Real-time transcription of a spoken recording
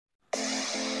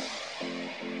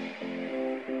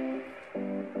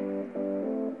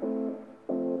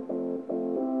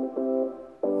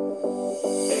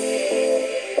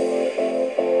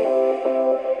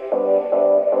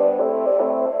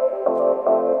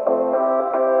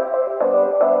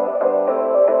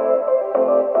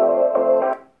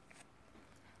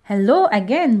Hello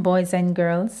again, boys and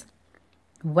girls.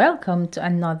 Welcome to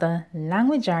another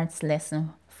language arts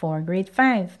lesson for grade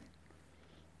 5.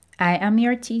 I am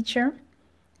your teacher,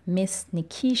 Miss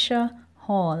Nikisha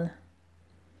Hall.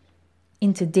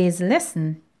 In today's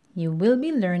lesson, you will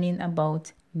be learning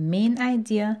about main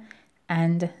idea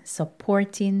and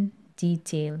supporting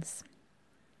details.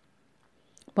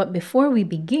 But before we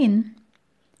begin,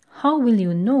 how will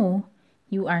you know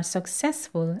you are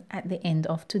successful at the end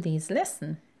of today's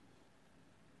lesson?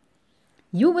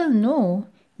 You will know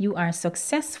you are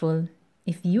successful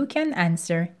if you can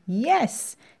answer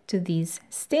yes to these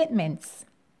statements.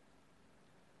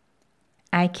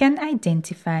 I can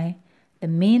identify the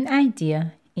main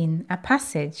idea in a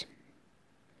passage.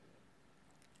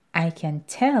 I can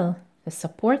tell the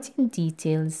supporting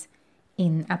details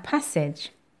in a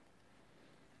passage.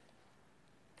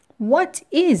 What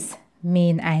is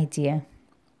main idea?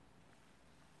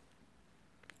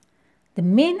 The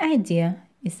main idea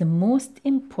is the most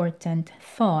important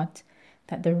thought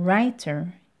that the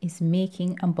writer is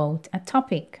making about a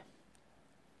topic.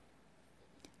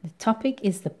 The topic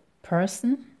is the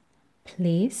person,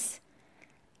 place,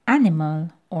 animal,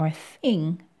 or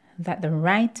thing that the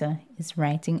writer is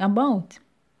writing about.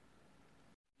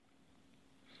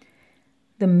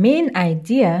 The main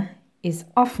idea is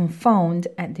often found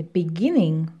at the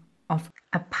beginning of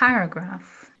a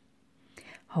paragraph.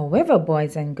 However,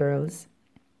 boys and girls,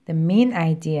 the main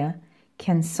idea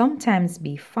can sometimes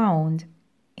be found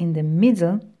in the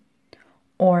middle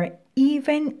or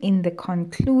even in the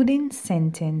concluding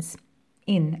sentence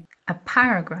in a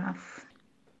paragraph.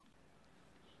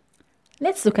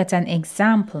 Let's look at an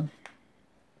example.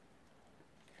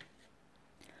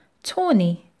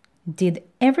 Tony did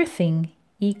everything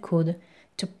he could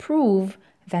to prove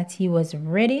that he was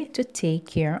ready to take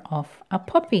care of a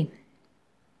puppy.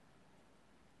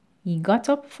 He got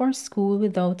up for school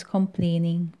without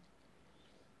complaining.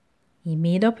 He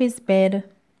made up his bed.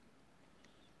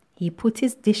 He put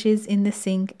his dishes in the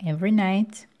sink every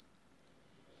night.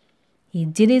 He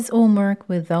did his homework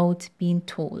without being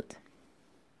told.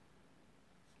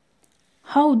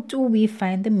 How do we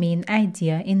find the main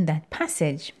idea in that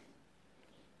passage?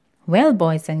 Well,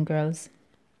 boys and girls,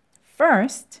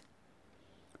 first,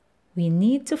 we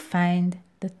need to find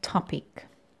the topic.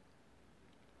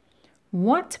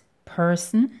 What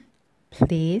person,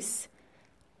 place,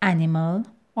 animal,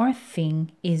 or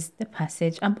thing is the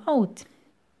passage about?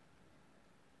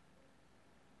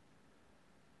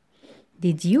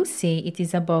 Did you say it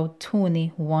is about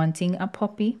Tony wanting a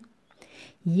puppy?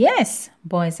 Yes,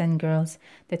 boys and girls,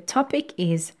 the topic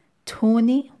is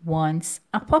Tony wants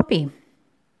a puppy.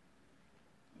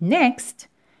 Next,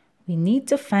 we need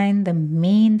to find the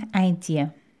main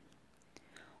idea.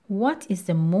 What is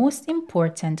the most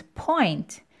important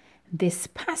point this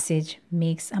passage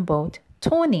makes about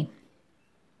Tony?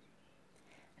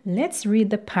 Let's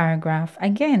read the paragraph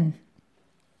again.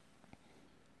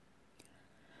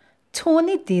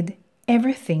 Tony did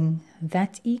everything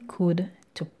that he could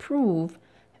to prove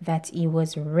that he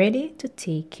was ready to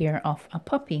take care of a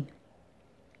puppy.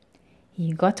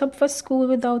 He got up for school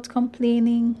without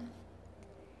complaining.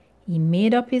 He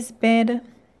made up his bed.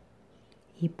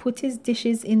 He put his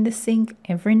dishes in the sink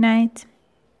every night.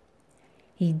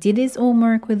 He did his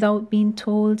homework without being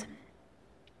told.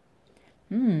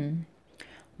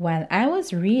 While I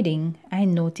was reading, I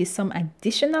noticed some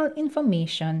additional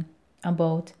information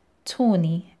about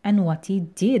Tony and what he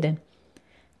did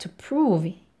to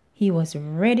prove he was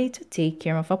ready to take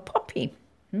care of a puppy.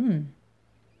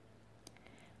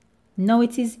 Now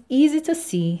it is easy to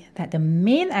see that the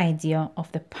main idea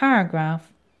of the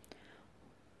paragraph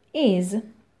is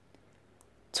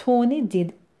Tony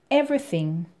did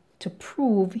everything to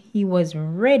prove he was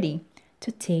ready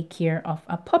to take care of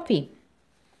a puppy.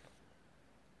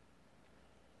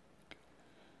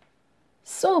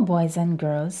 So, boys and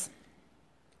girls,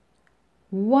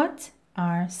 what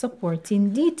are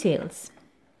supporting details?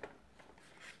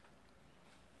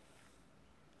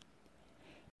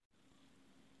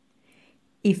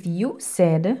 If you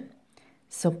said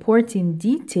supporting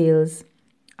details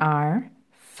are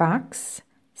facts,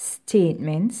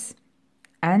 statements,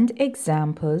 and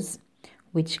examples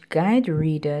which guide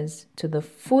readers to the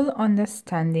full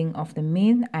understanding of the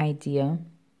main idea,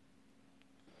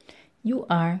 you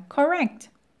are correct.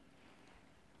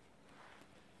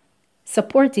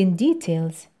 Supporting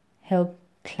details help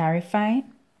clarify,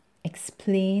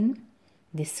 explain,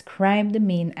 describe the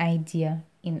main idea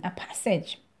in a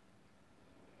passage.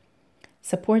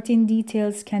 Supporting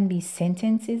details can be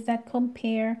sentences that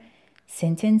compare,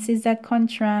 sentences that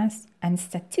contrast, and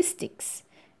statistics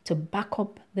to back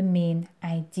up the main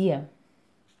idea.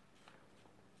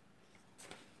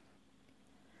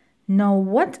 Now,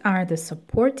 what are the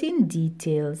supporting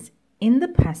details in the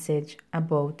passage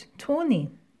about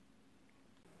Tony?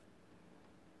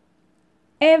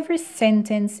 Every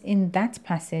sentence in that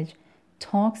passage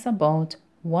talks about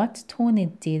what Tony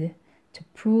did to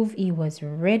prove he was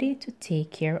ready to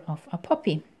take care of a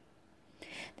puppy.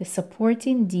 The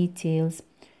supporting details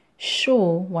show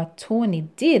what Tony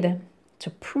did to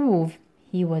prove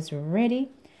he was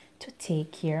ready to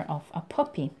take care of a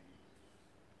puppy.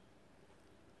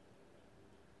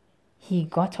 He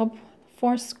got up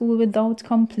for school without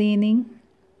complaining.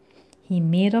 He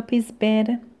made up his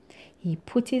bed. He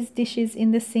put his dishes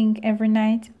in the sink every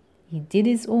night. He did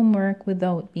his homework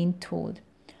without being told.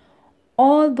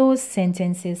 All those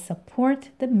sentences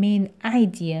support the main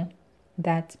idea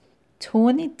that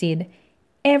Tony did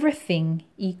everything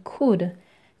he could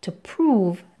to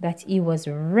prove that he was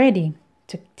ready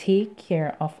to take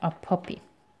care of a puppy.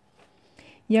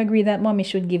 You agree that mommy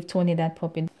should give Tony that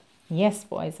puppy? Yes,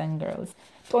 boys and girls.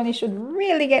 Tony should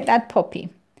really get that puppy.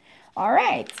 All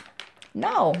right.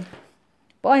 Now,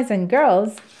 boys and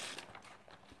girls,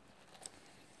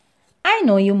 I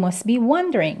know you must be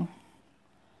wondering,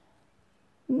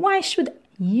 why should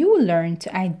you learn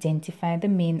to identify the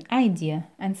main idea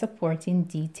and supporting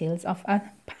details of a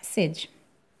passage?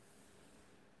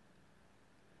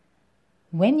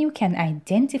 When you can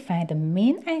identify the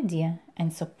main idea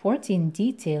and supporting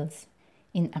details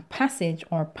in a passage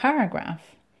or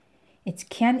paragraph, it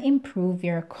can improve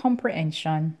your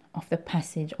comprehension of the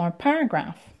passage or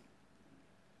paragraph.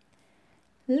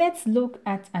 Let's look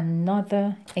at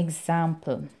another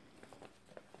example.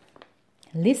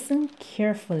 Listen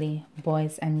carefully,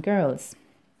 boys and girls.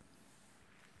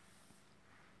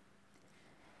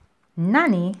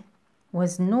 Nanny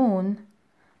was known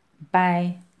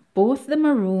by both the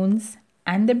Maroons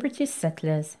and the British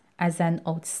settlers as an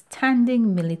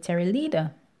outstanding military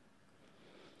leader.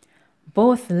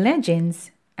 Both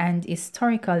legends and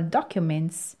historical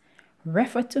documents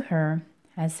refer to her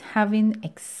as having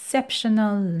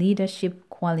exceptional leadership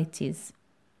qualities.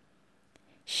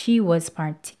 She was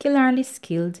particularly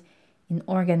skilled in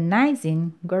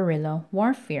organizing guerrilla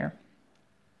warfare.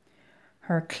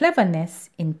 Her cleverness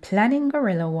in planning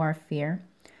guerrilla warfare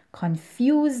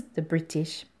confused the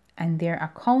British, and their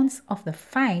accounts of the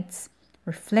fights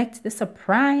reflect the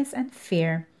surprise and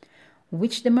fear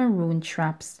which the Maroon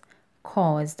traps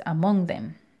caused among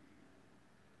them.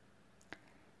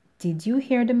 Did you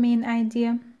hear the main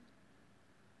idea?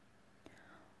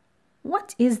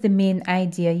 What is the main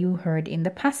idea you heard in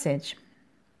the passage?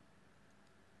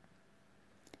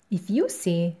 If you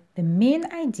say the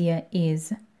main idea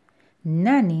is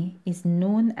Nanny is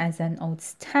known as an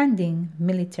outstanding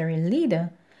military leader,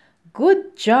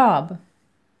 good job!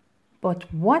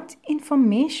 But what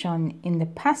information in the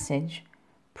passage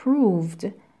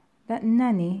proved that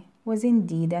Nanny was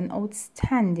indeed an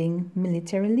outstanding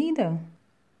military leader?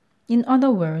 In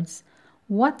other words,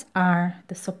 what are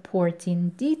the supporting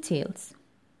details?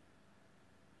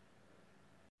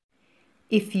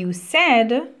 If you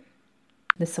said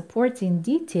the supporting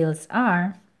details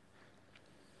are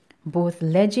both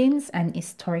legends and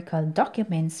historical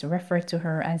documents refer to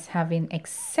her as having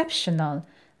exceptional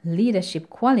leadership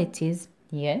qualities,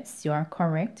 yes, you are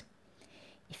correct.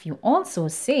 If you also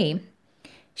say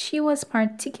she was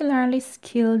particularly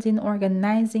skilled in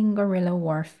organizing guerrilla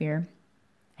warfare,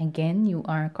 again, you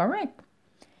are correct.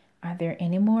 Are there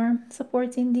any more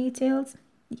supporting details?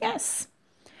 Yes.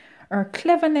 Her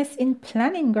cleverness in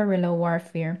planning guerrilla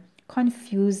warfare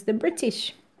confused the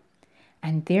British,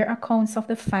 and their accounts of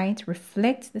the fight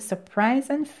reflect the surprise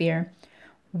and fear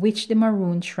which the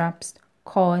Maroon traps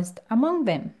caused among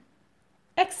them.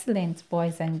 Excellent,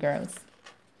 boys and girls.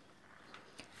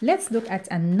 Let's look at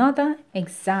another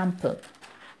example.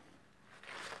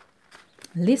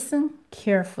 Listen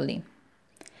carefully.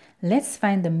 Let's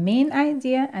find the main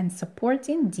idea and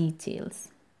supporting details.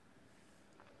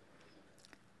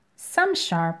 Sam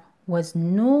Sharp was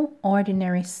no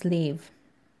ordinary slave.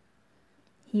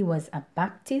 He was a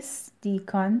Baptist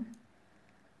deacon,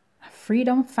 a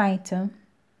freedom fighter,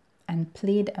 and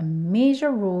played a major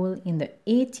role in the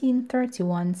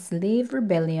 1831 slave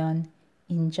rebellion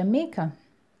in Jamaica,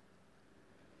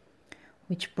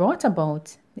 which brought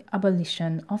about the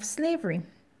abolition of slavery.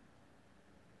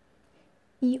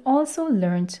 He also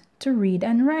learned to read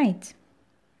and write,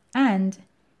 and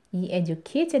he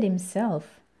educated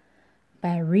himself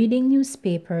by reading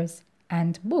newspapers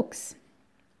and books.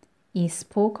 He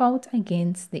spoke out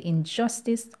against the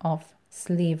injustice of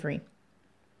slavery.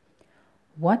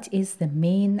 What is the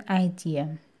main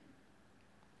idea?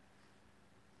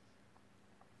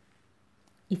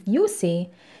 If you say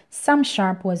Sam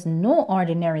Sharp was no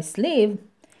ordinary slave,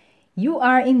 You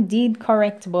are indeed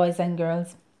correct, boys and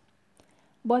girls.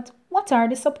 But what are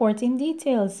the supporting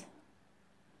details?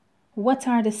 What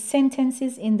are the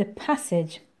sentences in the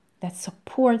passage that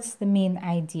supports the main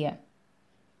idea?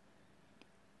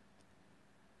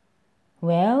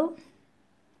 Well,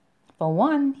 for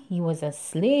one, he was a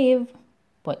slave,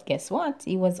 but guess what?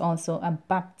 He was also a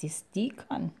Baptist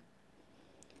deacon.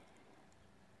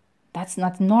 That's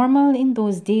not normal in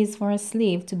those days for a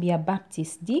slave to be a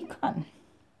Baptist deacon.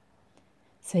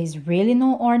 So he's really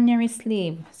no ordinary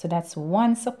slave. So that's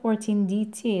one supporting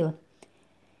detail.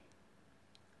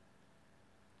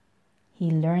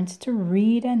 He learned to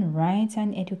read and write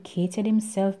and educated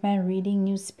himself by reading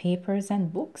newspapers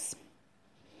and books.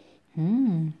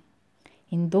 In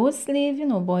those slaves,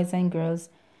 boys and girls,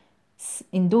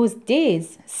 in those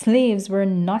days, slaves were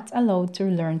not allowed to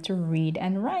learn to read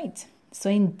and write. So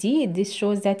indeed, this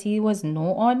shows that he was no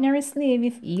ordinary slave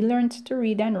if he learned to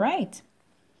read and write.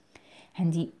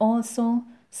 And he also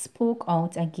spoke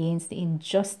out against the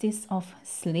injustice of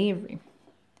slavery.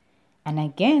 And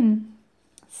again,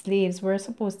 slaves were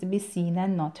supposed to be seen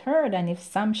and not heard. And if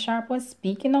Sam Sharp was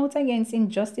speaking out against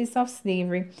injustice of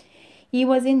slavery, he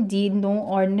was indeed no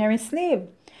ordinary slave.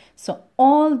 So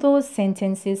all those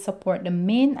sentences support the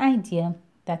main idea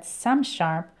that Sam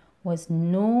Sharp was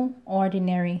no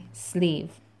ordinary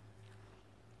slave.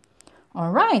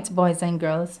 All right, boys and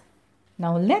girls.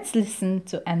 Now let's listen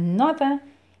to another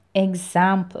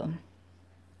example.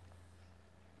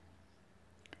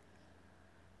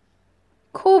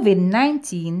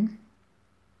 COVID-19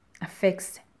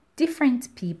 affects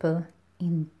different people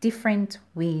in different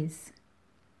ways.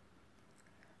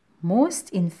 Most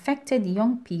infected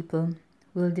young people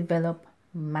will develop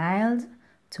mild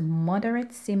to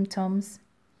moderate symptoms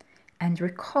and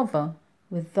recover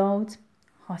without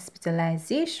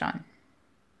hospitalization.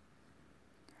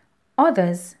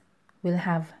 Others will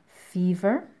have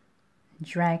fever,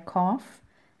 dry cough,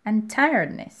 and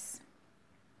tiredness,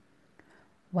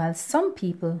 while some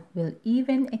people will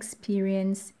even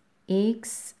experience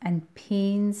aches and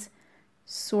pains,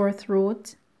 sore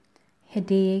throat,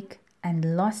 headache,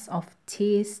 and loss of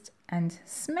taste and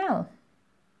smell.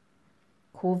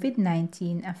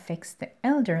 COVID-19 affects the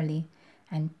elderly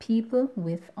and people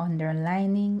with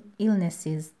underlying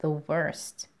illnesses the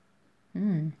worst.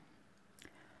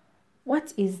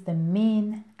 What is the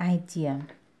main idea?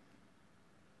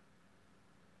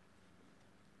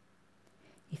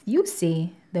 If you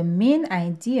say the main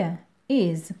idea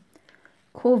is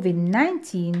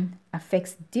COVID-19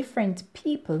 affects different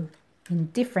people in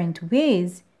different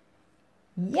ways,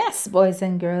 yes, boys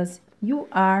and girls, you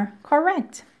are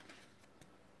correct.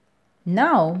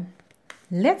 Now,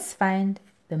 let's find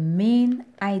the main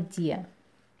idea.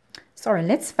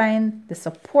 Let's find the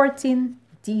supporting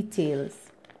details.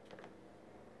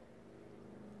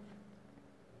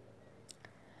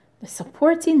 The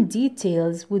supporting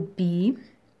details would be: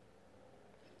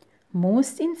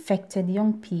 most infected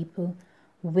young people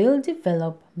will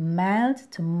develop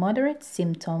mild to moderate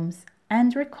symptoms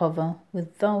and recover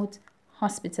without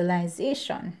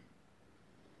hospitalization.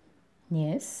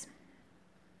 Yes.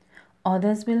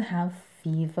 Others will have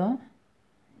fever,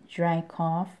 dry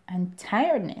cough, and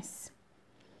tiredness.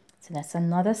 So that's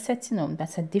another set,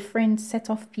 that's a different set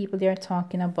of people they're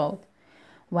talking about.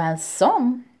 While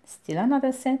some, still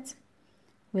another set,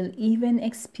 will even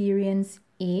experience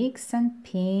aches and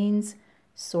pains,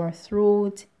 sore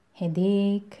throat,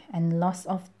 headache, and loss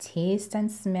of taste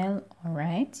and smell. All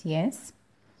right, yes.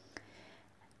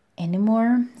 Any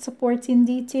more supporting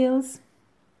details?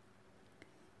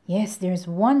 Yes, there's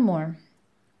one more.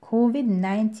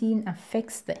 COVID-19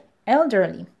 affects the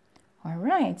elderly. All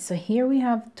right, so here we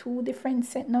have two different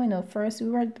sets. No, first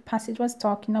the passage was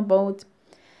talking about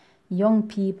young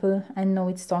people, and now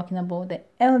it's talking about the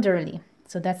elderly.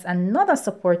 So that's another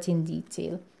supporting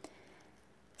detail.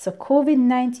 So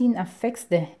COVID-19 affects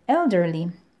the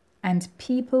elderly and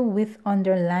people with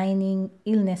underlying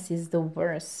illnesses the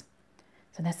worst.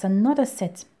 So that's another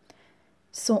set.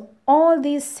 So all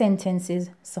these sentences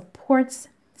support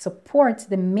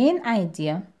the main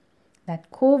idea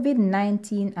that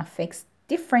COVID-19 affects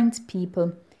different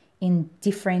people in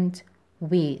different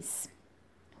ways.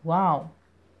 Wow.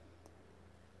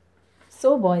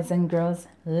 So boys and girls,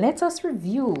 let us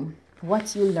review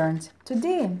what you learned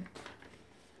today.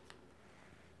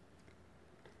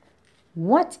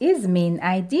 What is main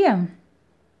idea?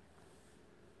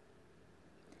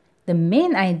 The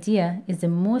main idea is the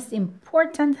most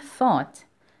important thought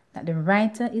that the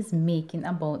writer is making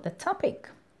about the topic.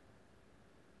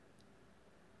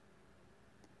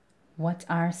 What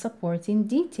are supporting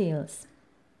details?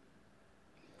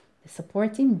 The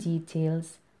supporting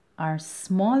details are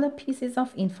smaller pieces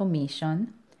of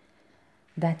information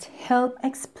that help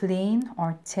explain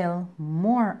or tell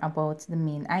more about the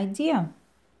main idea.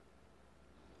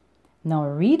 Now,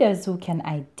 readers who can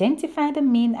identify the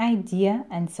main idea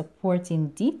and supporting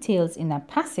details in a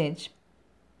passage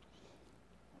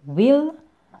will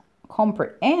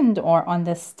comprehend or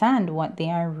understand what they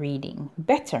are reading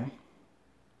better.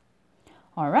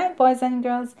 All right, boys and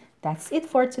girls, that's it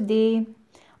for today.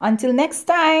 Until next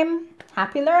time,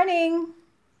 happy learning!